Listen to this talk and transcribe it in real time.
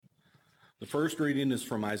The first reading is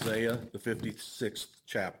from Isaiah, the 56th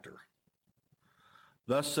chapter.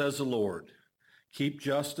 Thus says the Lord, keep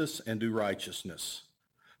justice and do righteousness,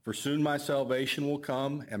 for soon my salvation will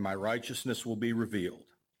come and my righteousness will be revealed.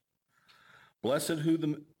 Blessed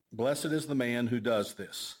is the man who does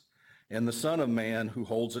this, and the Son of Man who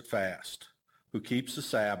holds it fast, who keeps the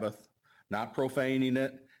Sabbath, not profaning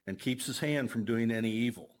it, and keeps his hand from doing any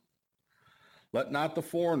evil. Let not the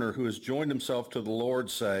foreigner who has joined himself to the Lord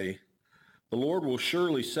say, the Lord will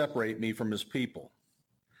surely separate me from his people.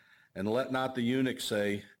 And let not the eunuch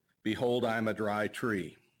say, behold, I am a dry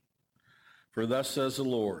tree. For thus says the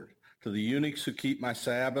Lord, to the eunuchs who keep my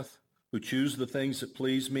Sabbath, who choose the things that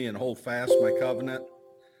please me and hold fast my covenant,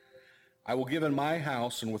 I will give in my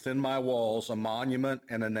house and within my walls a monument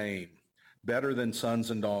and a name, better than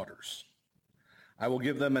sons and daughters. I will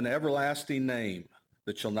give them an everlasting name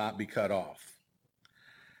that shall not be cut off.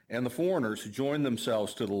 And the foreigners who join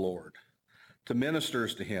themselves to the Lord, to minister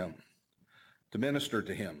to him,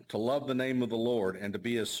 to love the name of the Lord and to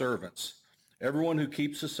be his servants, everyone who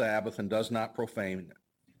keeps the Sabbath and does not profane it,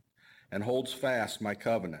 and holds fast my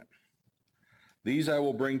covenant. These I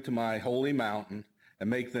will bring to my holy mountain and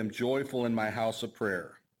make them joyful in my house of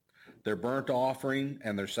prayer. Their burnt offering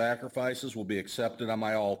and their sacrifices will be accepted on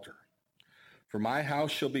my altar. For my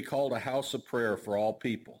house shall be called a house of prayer for all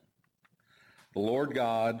people. The Lord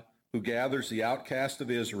God, who gathers the outcast of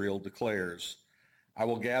Israel, declares, I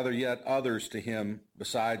will gather yet others to him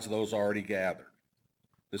besides those already gathered.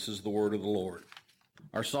 This is the word of the Lord.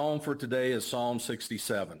 Our psalm for today is Psalm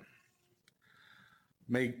 67.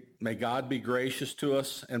 May God be gracious to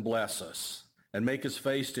us and bless us, and make his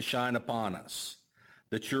face to shine upon us,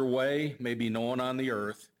 that your way may be known on the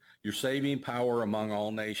earth, your saving power among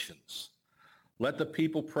all nations. Let the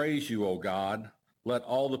people praise you, O God. Let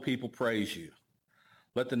all the people praise you.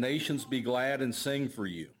 Let the nations be glad and sing for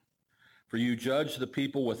you. For you judge the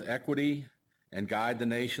people with equity and guide the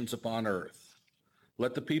nations upon earth.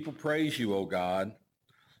 Let the people praise you, O God.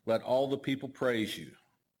 Let all the people praise you.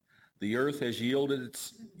 The earth has yielded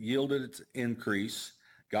its increase.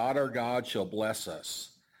 God our God shall bless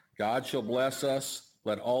us. God shall bless us.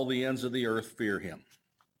 Let all the ends of the earth fear him.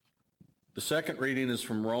 The second reading is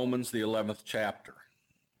from Romans, the 11th chapter.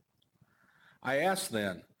 I ask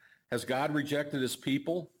then, has God rejected his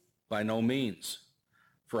people? By no means.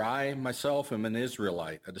 For I myself am an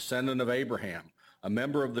Israelite, a descendant of Abraham, a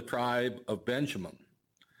member of the tribe of Benjamin.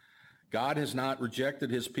 God has not rejected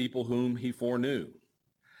his people whom he foreknew.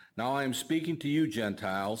 Now I am speaking to you,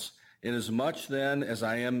 Gentiles. Inasmuch then as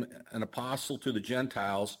I am an apostle to the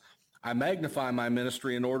Gentiles, I magnify my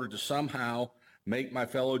ministry in order to somehow make my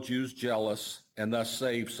fellow Jews jealous and thus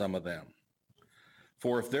save some of them.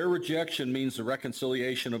 For if their rejection means the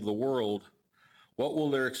reconciliation of the world, what will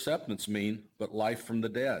their acceptance mean but life from the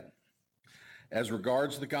dead? As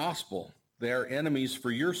regards the gospel, they are enemies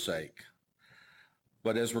for your sake.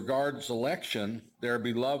 But as regards election, they are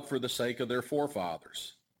beloved for the sake of their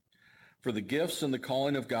forefathers. For the gifts and the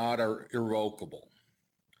calling of God are irrevocable.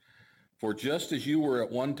 For just as you were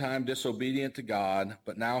at one time disobedient to God,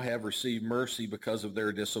 but now have received mercy because of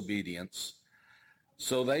their disobedience,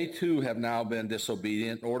 so they too have now been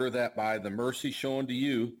disobedient in order that by the mercy shown to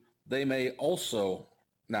you, they may also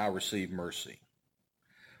now receive mercy.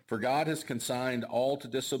 For God has consigned all to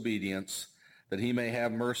disobedience, that he may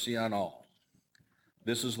have mercy on all.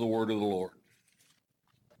 This is the word of the Lord.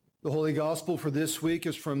 The Holy Gospel for this week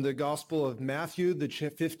is from the Gospel of Matthew, the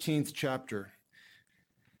 15th chapter.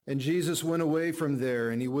 And Jesus went away from there,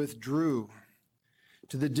 and he withdrew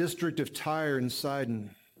to the district of Tyre and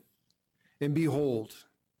Sidon. And behold,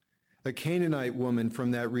 a Canaanite woman from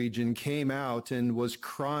that region came out and was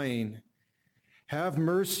crying, have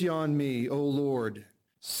mercy on me, O Lord,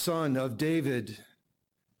 Son of David.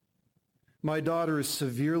 My daughter is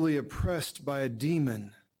severely oppressed by a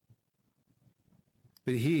demon.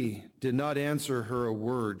 But he did not answer her a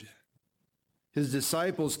word. His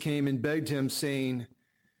disciples came and begged him, saying,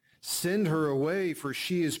 send her away, for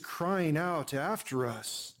she is crying out after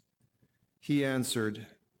us. He answered,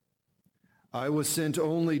 I was sent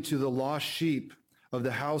only to the lost sheep of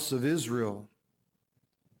the house of Israel.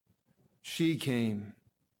 She came.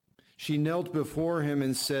 She knelt before him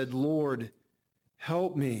and said, Lord,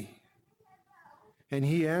 help me. And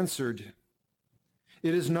he answered,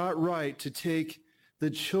 it is not right to take the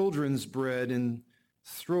children's bread and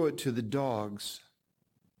throw it to the dogs.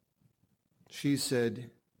 She said,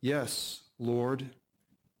 yes, Lord.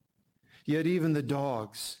 Yet even the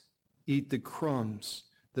dogs eat the crumbs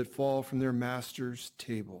that fall from their master's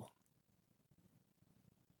table.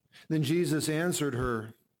 Then Jesus answered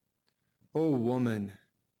her, O woman,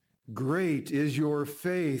 great is your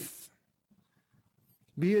faith.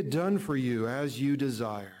 Be it done for you as you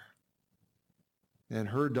desire." And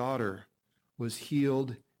her daughter was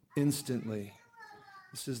healed instantly.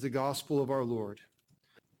 This is the gospel of our Lord.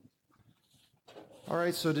 All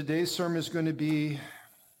right, so today's sermon is going to be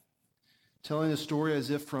telling the story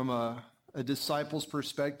as if from a disciple's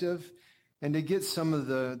perspective. And to get some of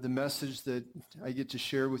the message that I get to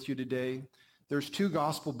share with you today, there's two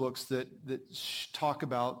gospel books that talk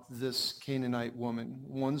about this Canaanite woman.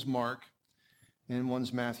 One's Mark and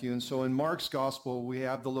one's Matthew. And so in Mark's gospel, we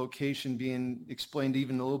have the location being explained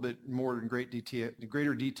even a little bit more in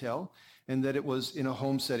greater detail, and that it was in a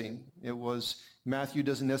home setting. Matthew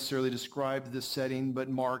doesn't necessarily describe this setting, but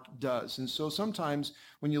Mark does. And so sometimes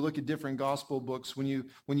when you look at different gospel books, when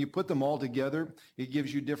you put them all together, it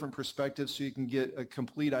gives you different perspectives so you can get a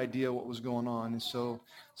complete idea of what was going on. And so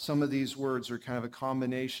some of these words are kind of a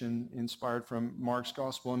combination inspired from Mark's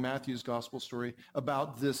gospel and Matthew's gospel story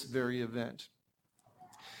about this very event.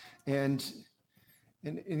 And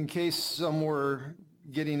in case some were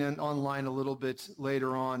getting online a little bit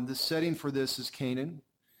later on, the setting for this is Canaan.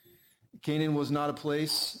 Canaan was not a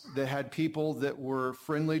place that had people that were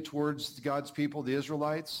friendly towards God's people, the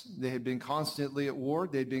Israelites. They had been constantly at war.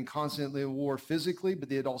 They'd been constantly at war physically, but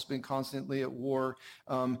they had also been constantly at war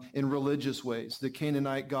in religious ways. The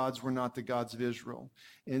Canaanite gods were not the gods of Israel.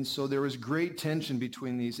 And so there was great tension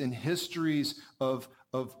between these and histories of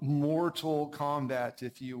mortal combat,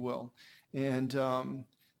 if you will. And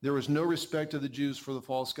there was no respect of the Jews for the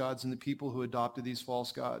false gods and the people who adopted these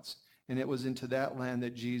false gods. And it was into that land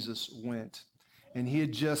that Jesus went. And he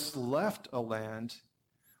had just left a land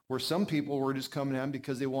where some people were just coming at him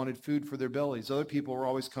because they wanted food for their bellies. Other people were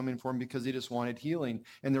always coming for him because they just wanted healing.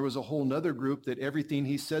 And there was a whole nother group that everything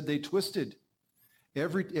he said, they twisted.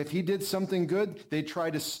 If he did something good, they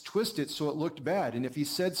tried to twist it so it looked bad. And if he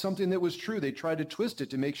said something that was true, they tried to twist it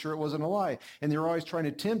to make sure it wasn't a lie. And they were always trying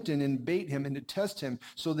to tempt him and bait him and to test him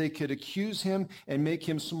so they could accuse him and make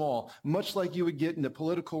him small, much like you would get in the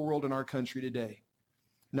political world in our country today.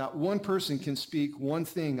 Not one person can speak one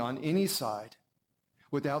thing on any side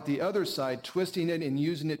without the other side twisting it and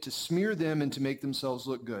using it to smear them and to make themselves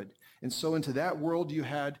look good. And so into that world, you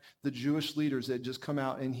had the Jewish leaders that had just come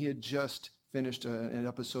out, and he had just finished an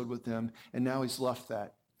episode with them, and now he's left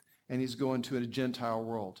that, and he's going to a Gentile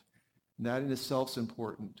world. And that in itself is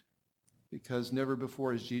important, because never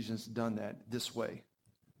before has Jesus done that this way.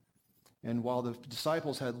 And while the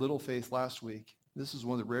disciples had little faith last week, this is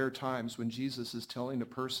one of the rare times when Jesus is telling a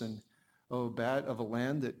person of a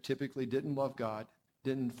land that typically didn't love God,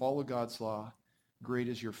 didn't follow God's law, great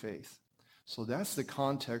is your faith. So that's the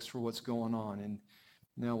context for what's going on. And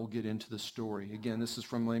now we'll get into the story. Again, this is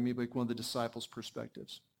from maybe like one of the disciples'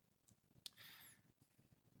 perspectives.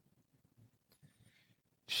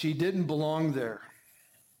 She didn't belong there.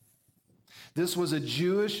 This was a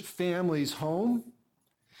Jewish family's home.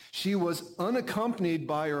 She was unaccompanied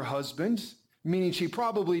by her husband, meaning she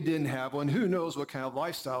probably didn't have one. Who knows what kind of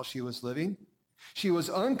lifestyle she was living. She was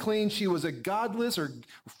unclean. She was a godless or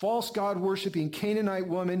false God-worshiping Canaanite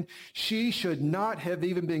woman. She should not have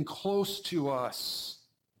even been close to us.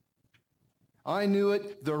 I knew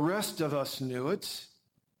it. The rest of us knew it.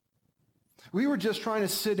 We were just trying to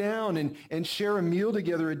sit down and share a meal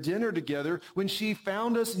together, a dinner together, when she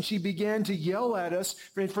found us and she began to yell at us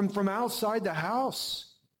from outside the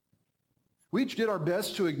house. We did our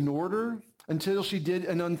best to ignore her until she did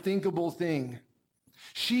an unthinkable thing.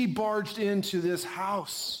 She barged into this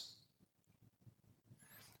house.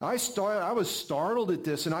 I was startled at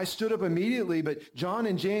this, and I stood up immediately, but John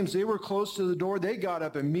and James, they were close to the door. They got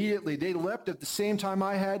up immediately. They leapt at the same time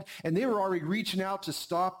I had, and they were already reaching out to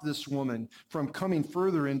stop this woman from coming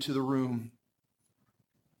further into the room.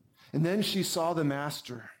 And then she saw the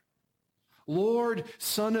master. "Lord,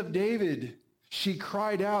 Son of David," she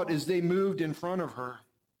cried out as they moved in front of her.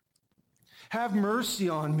 "Have mercy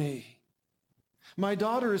on me. My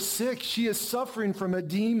daughter is sick. She is suffering from a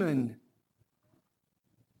demon."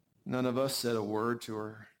 None of us said a word to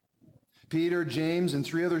her. Peter, James, and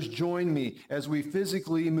 3 others joined me as we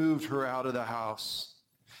physically moved her out of the house.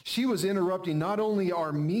 She was interrupting not only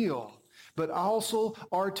our meal, but also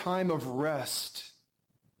our time of rest.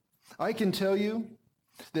 I can tell you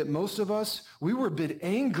that most of us, we were a bit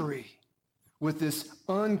angry with this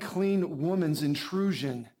unclean woman's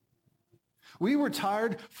intrusion. We were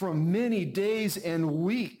tired from many days and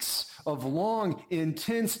weeks of long,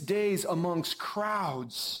 intense days amongst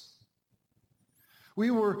crowds. We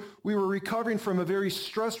were recovering from a very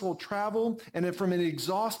stressful travel and from an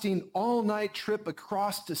exhausting all-night trip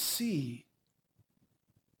across the sea.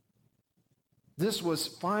 This was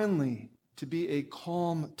finally to be a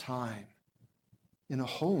calm time in a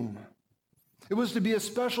home. It was to be a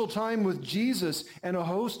special time with Jesus and a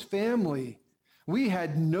host family. We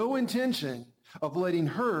had no intention of letting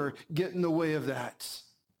her get in the way of that.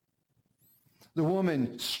 The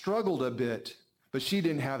woman struggled a bit, but she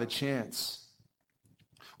didn't have a chance.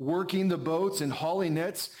 Working the boats and hauling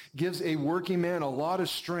nets gives a working man a lot of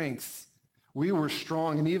strength. We were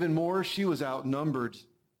strong, and even more, she was outnumbered.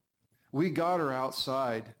 We got her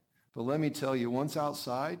outside, but let me tell you, once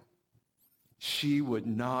outside, she would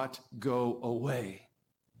not go away.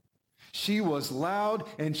 She was loud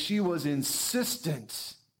and she was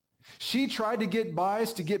insistent. She tried to get by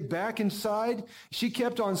us, to get back inside. She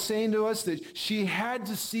kept on saying to us that she had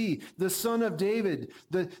to see the Son of David,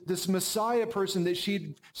 this Messiah person that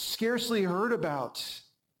she'd scarcely heard about,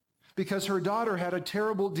 because her daughter had a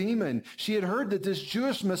terrible demon. She had heard that this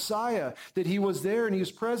Jewish Messiah, that he was there and he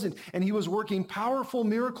was present and he was working powerful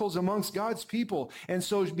miracles amongst God's people. And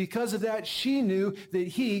so because of that, she knew that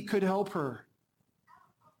he could help her.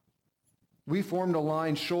 We formed a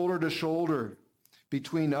line shoulder to shoulder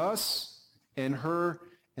between us and her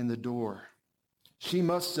and the door. She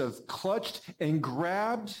must have clutched and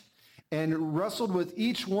grabbed and wrestled with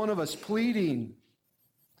each one of us, pleading.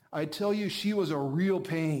 I tell you, she was a real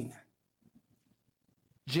pain.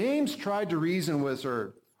 James tried to reason with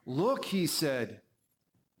her. Look, he said,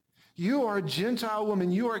 you are a Gentile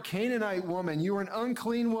woman. You are a Canaanite woman. You are an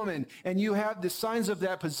unclean woman. And you have the signs of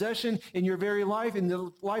that possession in your very life, in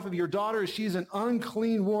the life of your daughter. She's an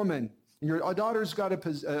unclean woman. And your daughter's got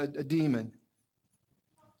a demon.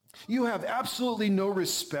 You have absolutely no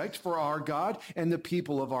respect for our God and the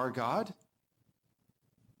people of our God.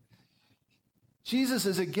 Jesus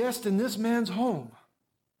is a guest in this man's home.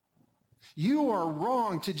 You are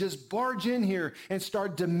wrong to just barge in here and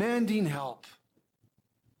start demanding help.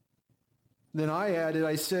 Then I added,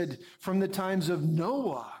 I said, from the times of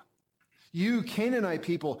Noah, you Canaanite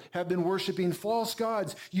people have been worshiping false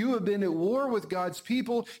gods. You have been at war with God's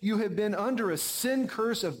people. You have been under a sin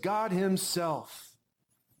curse of God himself.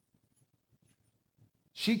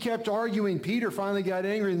 She kept arguing. Peter finally got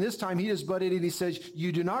angry, and this time he just butted in. He says,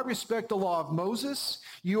 you do not respect the law of Moses.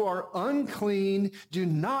 You are unclean. Do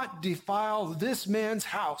not defile this man's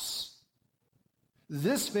house,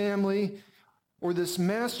 this family, or this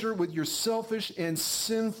master with your selfish and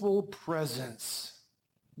sinful presence.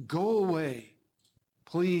 Go away.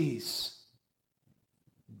 Please.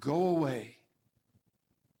 Go away.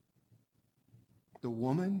 The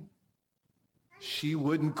woman, she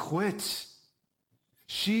wouldn't quit.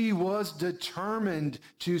 She was determined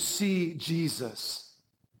to see Jesus.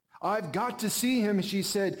 I've got to see him, she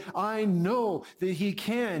said. I know that he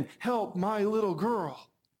can help my little girl.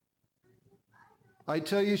 I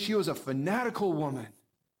tell you, she was a fanatical woman.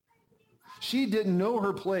 She didn't know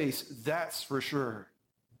her place, that's for sure.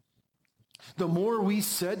 The more we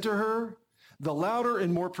said to her, the louder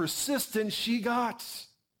and more persistent she got.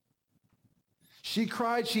 She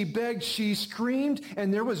cried, she begged, she screamed,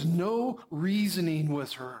 and there was no reasoning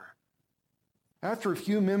with her. After a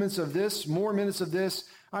few minutes of this,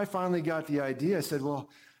 I finally got the idea. I said, well,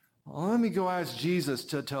 let me go ask Jesus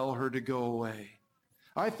to tell her to go away.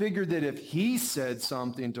 I figured that if he said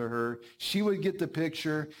something to her, she would get the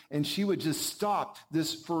picture and she would just stop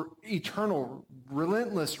this for eternal,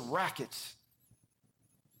 relentless racket.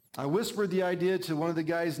 I whispered the idea to one of the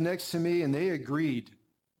guys next to me, and they agreed.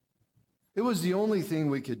 It was the only thing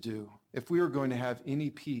we could do if we were going to have any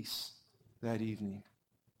peace that evening.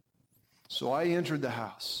 So I entered the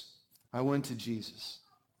house. I went to Jesus.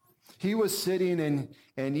 He was sitting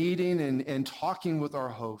and eating and talking with our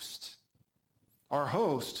host. Our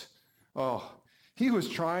host, he was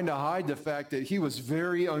trying to hide the fact that he was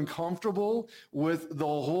very uncomfortable with the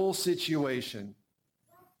whole situation.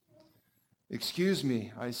 Excuse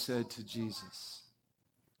me, I said to Jesus.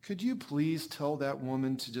 Could you please tell that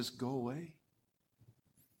woman to just go away?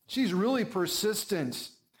 She's really persistent.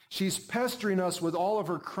 She's pestering us with all of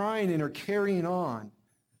her crying and her carrying on.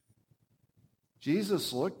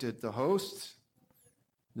 Jesus looked at the host,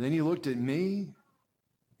 then he looked at me,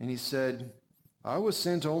 and he said, I was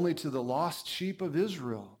sent only to the lost sheep of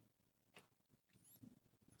Israel.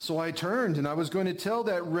 So I turned and I was going to tell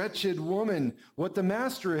that wretched woman what the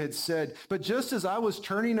master had said. But just as I was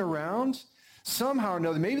turning around, somehow or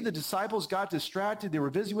another, maybe the disciples got distracted. They were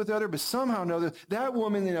busy with other, but somehow or another, that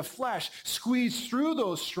woman in a flash squeezed through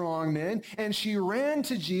those strong men and she ran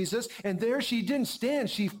to Jesus. And there she didn't stand.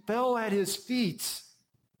 She fell at his feet,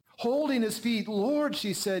 holding his feet. Lord,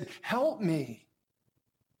 she said, help me.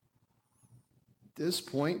 At this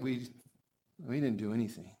point, we didn't do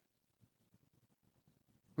anything.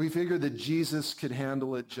 We figured that Jesus could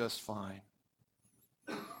handle it just fine.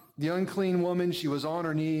 The unclean woman, she was on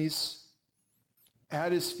her knees.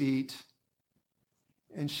 at his feet,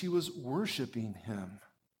 and she was worshiping him.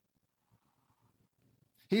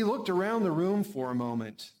 He looked around the room for a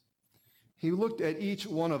moment. He looked at each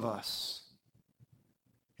one of us,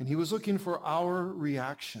 and he was looking for our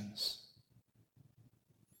reactions.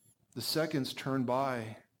 The seconds turned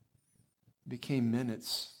by, became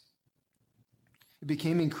minutes. It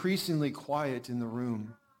became increasingly quiet in the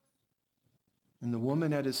room. And the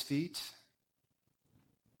woman at his feet,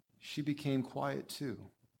 she became quiet too.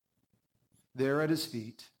 There at his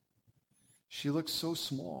feet, she looked so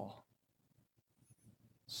small,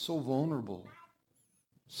 so vulnerable,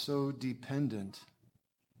 so dependent.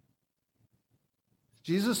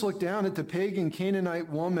 Jesus looked down at the pagan Canaanite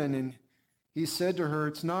woman and he said to her,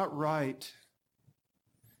 "It's not right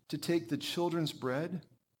to take the children's bread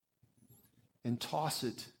and toss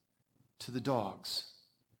it to the dogs."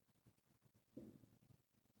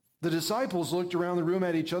 The disciples looked around the room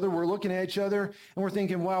at each other. We're looking at each other and we're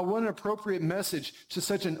thinking, wow, what an appropriate message to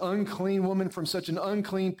such an unclean woman from such an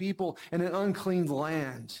unclean people and an unclean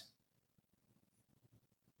land.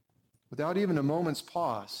 Without even a moment's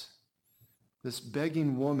pause, this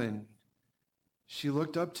begging woman, she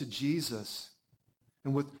looked up to Jesus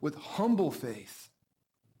and with humble faith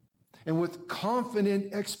and with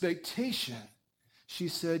confident expectation, she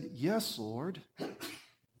said, "Yes, Lord."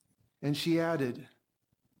 And she added,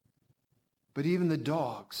 "But even the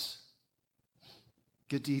dogs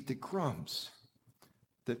get to eat the crumbs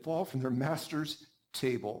that fall from their master's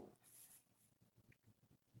table."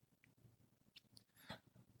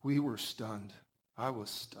 We were stunned. I was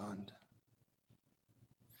stunned.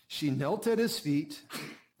 She knelt at his feet,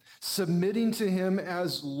 submitting to him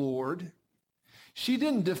as Lord. She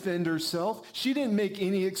didn't defend herself. She didn't make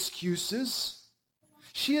any excuses.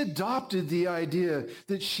 She adopted the idea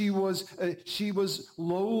that she was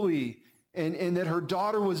lowly and that her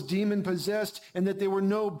daughter was demon-possessed and that they were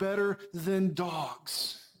no better than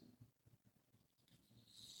dogs.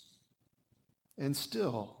 And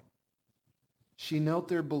still, she knelt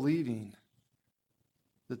there believing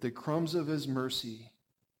that the crumbs of his mercy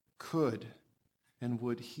could and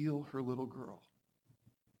would heal her little girl.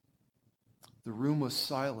 The room was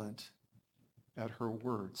silent at her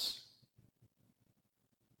words.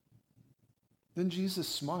 Then Jesus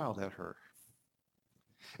smiled at her,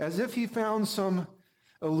 as if he found some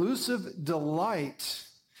elusive delight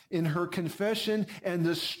in her confession and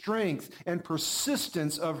the strength and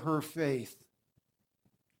persistence of her faith.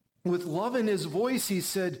 With love in his voice, he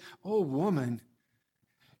said, "Oh, woman,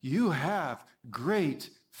 you have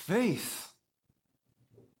great faith.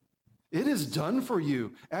 It is done for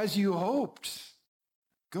you as you hoped.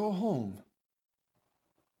 Go home.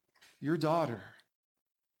 Your daughter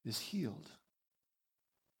is healed."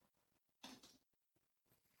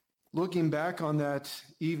 Looking back on that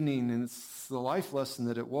evening, and it's the life lesson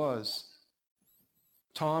that it was,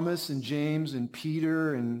 Thomas and James and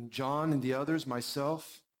Peter and John and the others,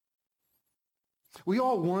 myself, we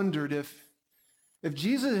all wondered if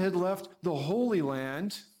Jesus had left the Holy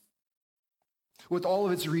Land with all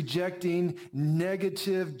of its rejecting,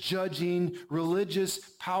 negative, judging, religious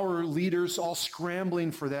power leaders all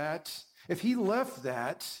scrambling for that, if he left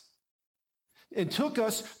that and took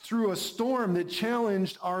us through a storm that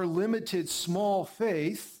challenged our limited small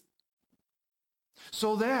faith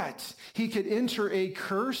so that he could enter a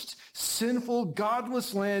cursed, sinful,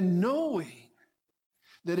 godless land knowing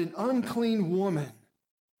that an unclean woman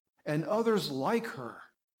and others like her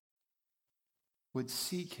would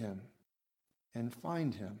seek him and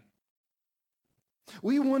find him.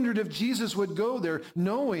 We wondered if Jesus would go there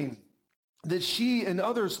knowing that she and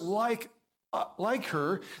others like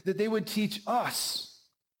her, that they would teach us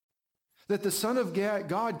that the Son of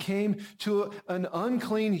God came to an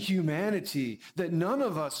unclean humanity, that none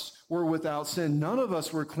of us were without sin, none of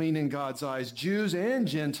us were clean in God's eyes, Jews and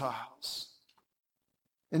Gentiles,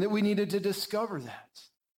 and that we needed to discover that.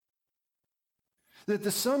 That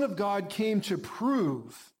the Son of God came to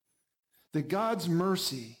prove that God's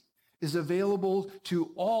mercy is available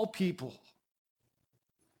to all people,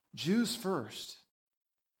 Jews first,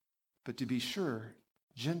 but to be sure,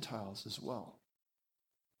 Gentiles as well.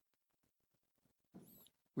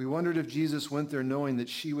 We wondered if Jesus went there knowing that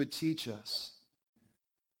she would teach us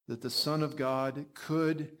that the Son of God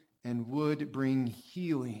could and would bring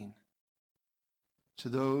healing to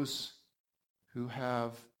those who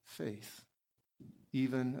have faith,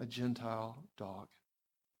 even a Gentile dog.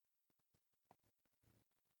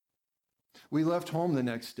 We left home the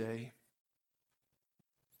next day.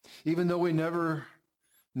 Even though we never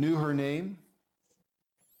knew her name,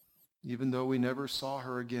 even though we never saw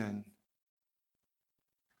her again,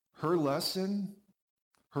 her lesson,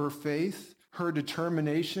 her faith, her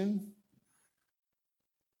determination,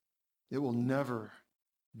 it will never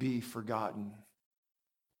be forgotten.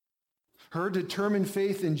 Her determined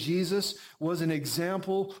faith in Jesus was an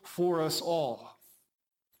example for us all.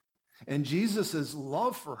 And Jesus'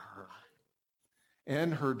 love for her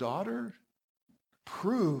and her daughter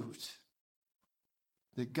proved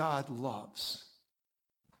that God loves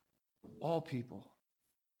all people,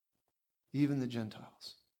 even the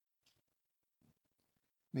Gentiles.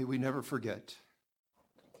 May we never forget.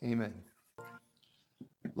 Amen.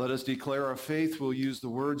 Let us declare our faith. We'll use the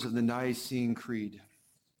words of the Nicene Creed.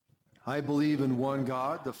 I believe in one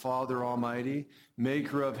God, the Father Almighty,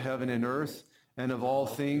 maker of heaven and earth, and of all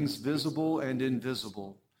things visible and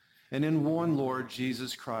invisible, and in one Lord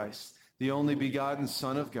Jesus Christ, the only begotten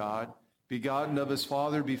Son of God, begotten of his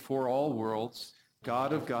Father before all worlds,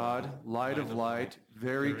 God of God, light of light,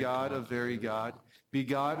 very God of very God,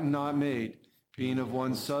 begotten, not made, being of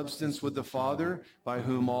one substance with the Father, by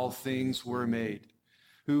whom all things were made,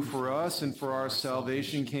 who for us and for our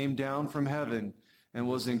salvation came down from heaven, and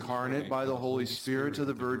was incarnate by the Holy Spirit of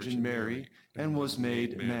the Virgin Mary, and was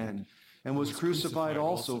made man, and was crucified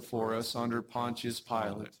also for us under Pontius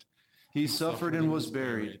Pilate. He suffered and was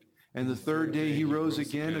buried, and the third day he rose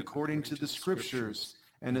again according to the Scriptures,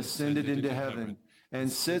 and ascended into heaven, and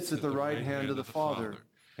sits at the right hand of the Father.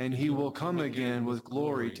 And he will come again with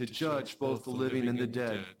glory to judge both the living and the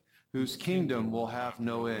dead, whose kingdom will have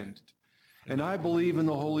no end. And I believe in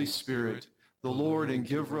the Holy Spirit, the Lord and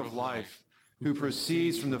giver of life, who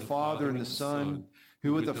proceeds from the Father and the Son,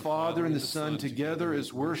 who with the Father and the Son together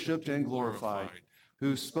is worshipped and glorified,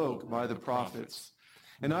 who spoke by the prophets.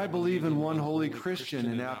 And I believe in one holy Christian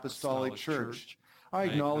and apostolic church. I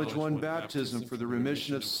acknowledge one baptism for the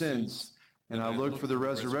remission of sins, and I look for the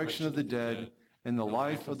resurrection of the dead and the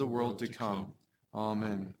life of the world to come.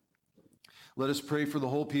 Amen. Let us pray for the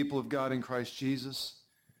whole people of God in Christ Jesus,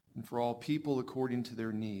 and for all people according to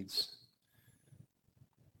their needs.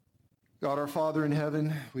 God, our Father in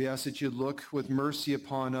heaven, we ask that you look with mercy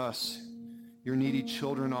upon us, your needy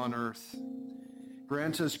children on earth.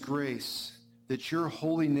 Grant us grace that your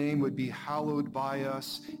holy name would be hallowed by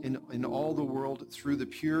us in all the world through the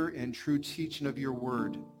pure and true teaching of your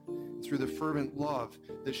word, through the fervent love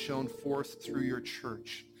that's shown forth through your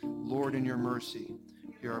church. Lord, in your mercy,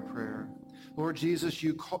 hear our prayer. Lord Jesus,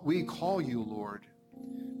 we call you Lord.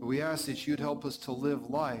 But we ask that you'd help us to live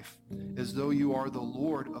life as though you are the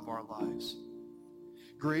Lord of our lives.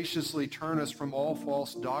 Graciously turn us from all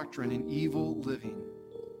false doctrine and evil living.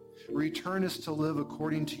 Return us to live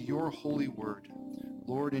according to your holy word.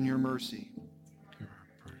 Lord, in your mercy.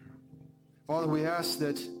 Father, we ask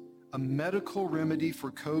that a medical remedy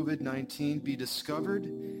for COVID-19 be discovered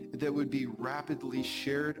that would be rapidly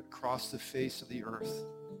shared across the face of the earth.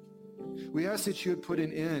 We ask that you would put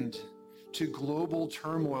an end to global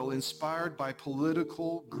turmoil inspired by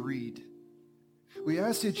political greed. We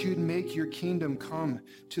ask that you'd make your kingdom come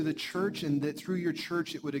to the church, and that through your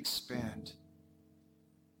church it would expand.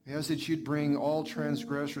 We ask that you'd bring all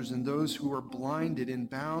transgressors and those who are blinded and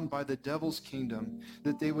bound by the devil's kingdom,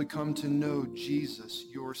 that they would come to know Jesus,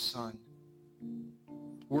 your Son.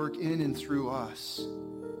 Work in and through us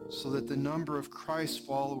so that the number of Christ's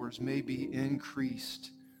followers may be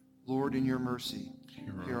increased. Lord, in your mercy,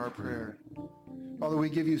 hear our prayer. Father, we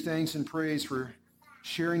give you thanks and praise for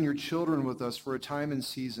sharing your children with us for a time and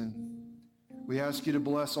season. We ask you to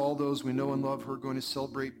bless all those we know and love who are going to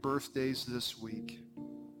celebrate birthdays this week.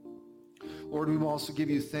 Lord, we also give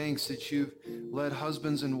you thanks that you've led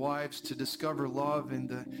husbands and wives to discover love and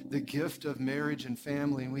the gift of marriage and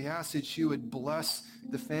family. And we ask that you would bless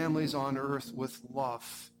the families on earth with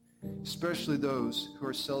love, especially those who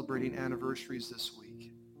are celebrating anniversaries this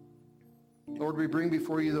week. Lord, we bring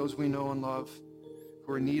before you those we know and love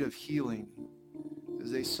who are in need of healing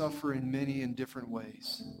as they suffer in many and different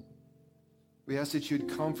ways. We ask that you'd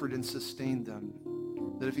comfort and sustain them,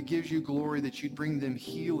 that if it gives you glory, that you'd bring them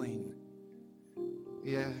healing.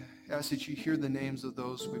 We ask that you hear the names of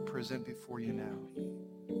those we present before you now.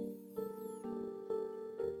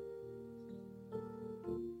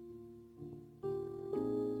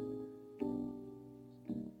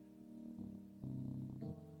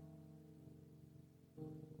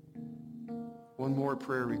 One more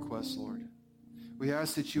prayer request, Lord. We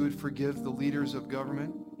ask that you would forgive the leaders of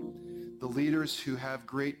government, the leaders who have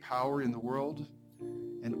great power in the world,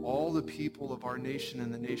 and all the people of our nation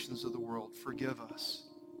and the nations of the world. Forgive us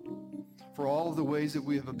for all of the ways that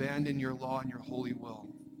we have abandoned your law and your holy will.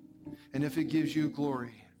 And if it gives you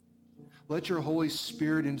glory, let your Holy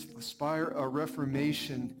Spirit inspire a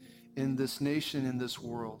reformation in this nation, in this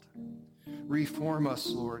world. Reform us,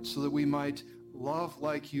 Lord, so that we might love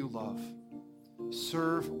like you love,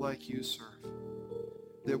 serve like you serve,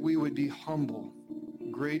 that we would be humble,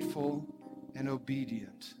 grateful, and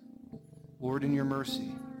obedient. Lord, in your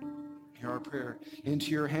mercy, hear our prayer.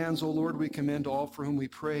 Into your hands, O Lord, we commend all for whom we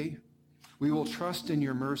pray. We will trust in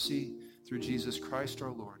your mercy through Jesus Christ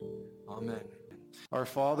our Lord. Amen. Our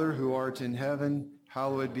Father, who art in heaven,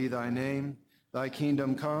 hallowed be thy name. Thy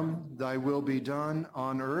kingdom come, thy will be done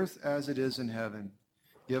on earth as it is in heaven.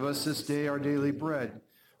 Give us this day our daily bread.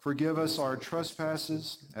 Forgive us our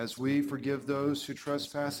trespasses as we forgive those who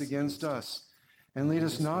trespass against us. And lead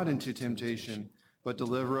us not into temptation, but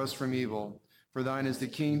deliver us from evil. For thine is the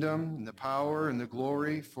kingdom, and the power, and the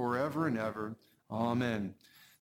glory, forever and ever. Amen.